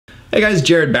Hey guys,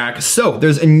 Jared back. So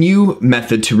there's a new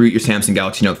method to root your Samsung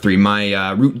Galaxy Note 3.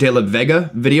 My Root de la Vega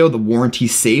video, the warranty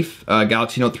safe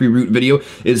Galaxy Note 3 root video,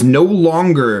 is no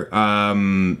longer,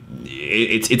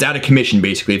 it's out of commission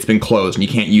basically. It's been closed and you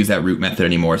can't use that root method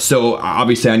anymore. So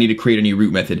obviously I need to create a new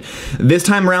root method. This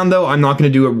time around though, I'm not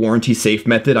going to do a warranty safe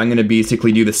method. I'm going to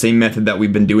basically do the same method that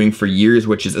we've been doing for years,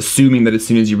 which is assuming that as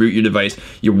soon as you root your device,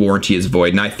 your warranty is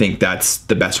void. And I think that's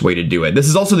the best way to do it. This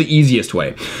is also the easiest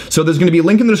way. So there's going to be a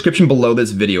link in the description below this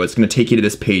video. It's going to take you to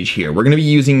this page here. We're going to be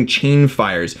using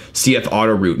Chainfire's CF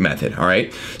auto root method. All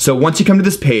right. So once you come to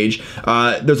this page,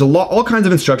 there's all kinds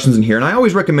of instructions in here. And I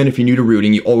always recommend if you're new to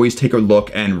rooting, you always take a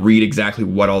look and read exactly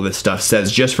what all this stuff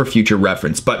says just for future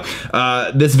reference. But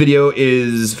this video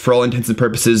is, for all intents and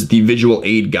purposes, the visual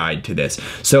aid guide to this.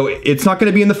 So it's not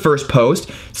going to be in the first post.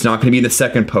 It's not going to be in the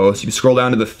second post. You scroll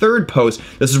down to the third post.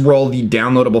 This is where all the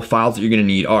downloadable files that you're going to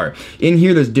need are. In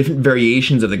here, there's different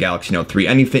variations of the Galaxy Note 3.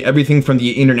 Everything from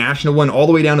the international one all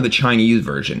the way down to the Chinese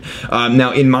version.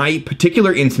 Now, in my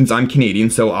particular instance, I'm Canadian,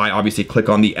 so I obviously click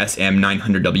on the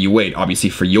SM900W8. Obviously,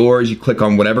 for yours, you click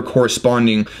on whatever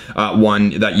corresponding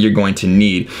one that you're going to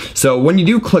need. So when you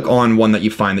do click on one that you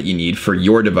find that you need for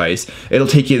your device, it'll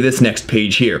take you to this next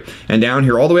page here. And down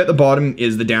here, all the way at the bottom,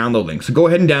 is the download link. So go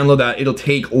ahead and download that. It'll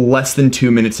take less than 2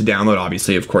 minutes to download,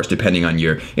 obviously, of course, depending on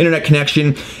your internet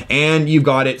connection. And you've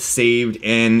got it saved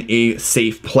in a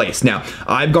safe place. Now,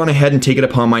 I've gone ahead and taken it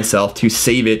upon myself to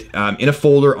save it in a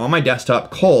folder on my desktop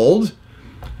called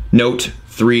Note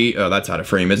 3. Oh, that's out of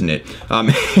frame, isn't it?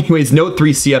 Anyways, Note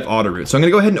 3 CF auto root. So I'm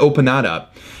gonna go ahead and open that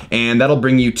up, and that'll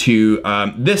bring you to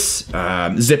this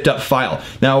zipped up file.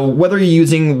 Now, whether you're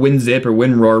using WinZip or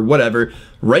WinRAR, whatever,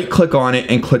 right click on it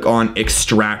and click on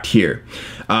extract here.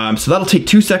 So that'll take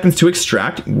 2 seconds to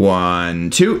extract. 1,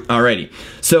 2, alrighty.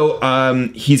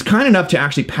 So he's kind enough to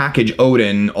actually package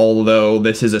Odin, although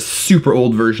this is a super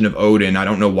old version of Odin. I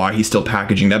don't know why he's still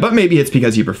packaging that, but maybe it's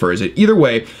because he prefers it. Either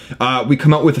way, we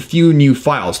come out with a few new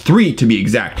files, 3 to be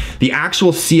exact. The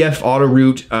actual CF auto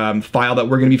root file that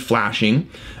we're gonna be flashing,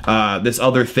 this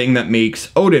other thing that makes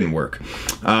Odin work.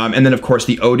 And then of course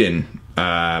the Odin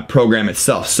program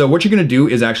itself. So what you're gonna do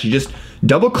is actually just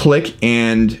double click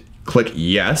and click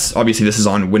yes. Obviously this is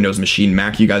on Windows machine.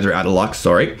 Mac, you guys are out of luck,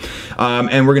 sorry.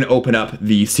 And we're gonna open up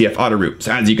the CF auto root,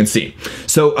 so as you can see.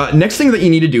 So next thing that you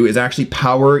need to do is actually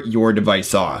power your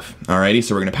device off. Alrighty,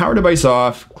 so we're gonna power device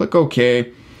off, click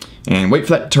OK, and wait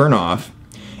for that to turn off.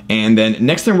 And then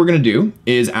next thing we're gonna do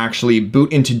is actually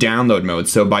boot into download mode.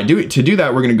 So to do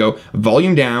that, we're gonna go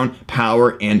volume down,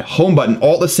 power, and home button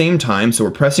all at the same time. So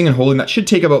we're pressing and holding. That should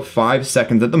take about 5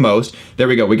 seconds at the most. There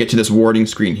we go, we get to this warning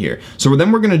screen here. So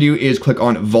then we're gonna do is click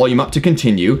on volume up to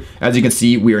continue. As you can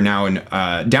see, we are now in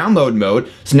download mode.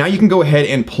 So now you can go ahead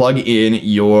and plug in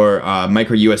your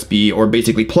micro USB, or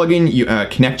basically plug in,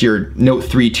 connect your Note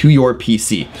 3 to your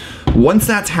PC. Once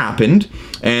that's happened,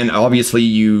 and obviously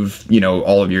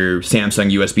all of your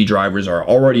Samsung USB drivers are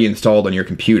already installed on your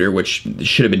computer, which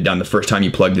should have been done the first time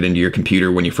you plugged it into your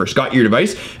computer when you first got your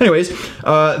device. Anyways,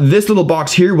 this little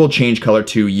box here will change color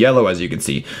to yellow, as you can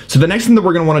see. So the next thing that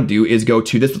we're gonna wanna do is go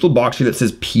to this little box here that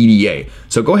says PDA.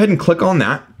 So go ahead and click on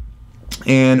that,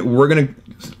 and we're gonna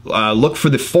look for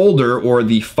the folder or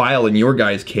the file in your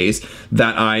guys' case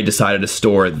that I decided to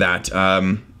store that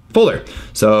folder.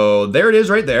 So there it is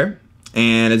right there.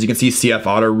 And as you can see, CF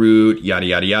auto root, yada,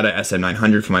 yada, yada,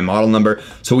 SM900 for my model number.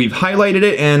 So we've highlighted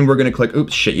it, and we're gonna click,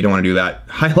 oops, shit, you don't wanna do that.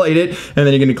 Highlight it, and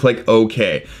then you're gonna click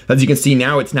OK. As you can see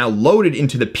now, it's now loaded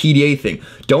into the PDA thing.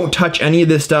 Don't touch any of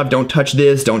this stuff, don't touch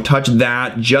this, don't touch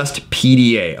that, just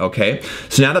PDA, okay?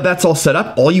 So now that that's all set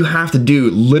up, all you have to do,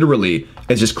 literally,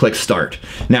 is just click start.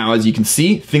 Now, as you can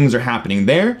see, things are happening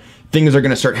there. Things are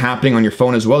gonna start happening on your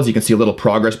phone as well. As you can see, a little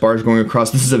progress bars going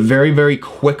across. This is a very, very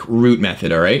quick root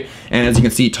method, all right? And as you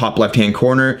can see, top left-hand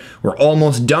corner, we're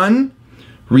almost done.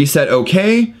 Reset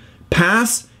OK,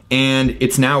 pass, and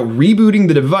it's now rebooting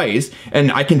the device.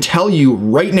 And I can tell you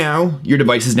right now, your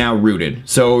device is now rooted.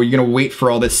 So you're gonna wait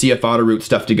for all this CF auto root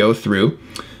stuff to go through.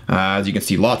 As you can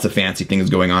see, lots of fancy things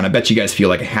going on. I bet you guys feel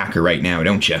like a hacker right now,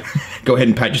 don't you? Go ahead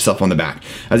and pat yourself on the back.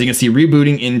 As you can see,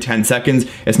 rebooting in 10 seconds.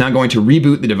 It's now going to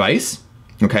reboot the device.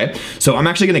 Okay, so I'm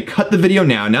actually gonna cut the video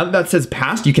now. Now that that says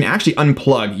passed, you can actually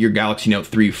unplug your Galaxy Note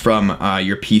 3 from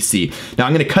your PC. Now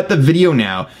I'm gonna cut the video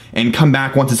now and come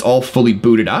back once it's all fully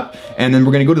booted up, and then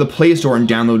we're gonna go to the Play Store and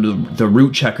download the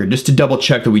root checker just to double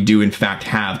check that we do in fact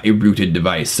have a rooted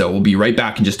device. So we'll be right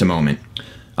back in just a moment.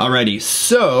 Alrighty,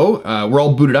 so we're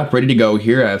all booted up, ready to go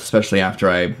here, especially after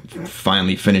I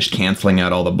finally finished canceling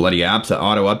out all the bloody apps that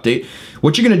auto update.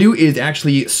 What you're gonna do is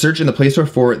actually search in the Play Store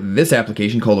for this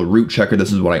application called a root checker.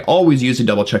 This is what I always use to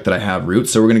double check that I have root.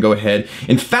 So we're gonna go ahead.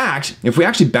 In fact, if we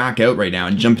actually back out right now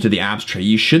and jump into the apps tray,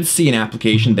 you should see an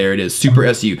application. There it is, Super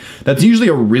SU. That's usually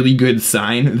a really good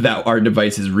sign that our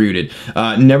device is rooted.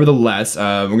 Nevertheless,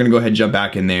 we're gonna go ahead and jump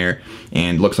back in there,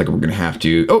 and looks like we're gonna have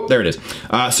to, oh, there it is.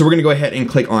 So we're gonna go ahead and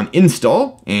click on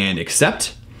install and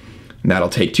accept. That'll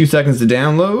take 2 seconds to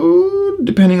download,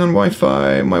 depending on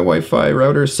Wi-Fi. My Wi-Fi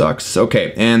router sucks.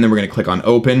 Okay, and then we're gonna click on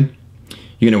open.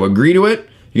 You're gonna agree to it.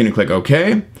 You're gonna click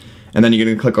OK. And then you're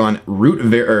gonna click on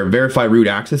verify root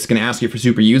access. It's gonna ask you for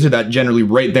super user. That generally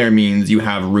right there means you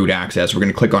have root access. We're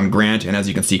gonna click on grant, and as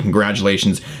you can see,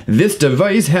 congratulations. This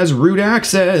device has root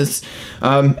access.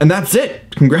 And that's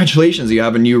it. Congratulations, you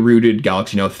have a new rooted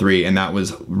Galaxy Note 3, and that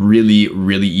was really,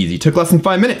 really easy. Took less than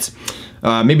 5 minutes.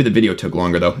 Maybe the video took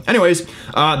longer though. Anyways,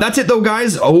 that's it though,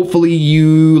 guys. Hopefully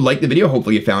you liked the video.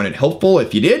 Hopefully you found it helpful.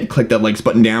 If you did, click that likes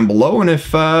button down below. And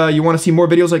if you want to see more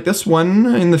videos like this one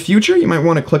in the future, you might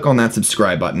want to click on that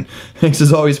subscribe button. Thanks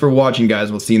as always for watching, guys.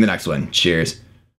 We'll see you in the next one. Cheers.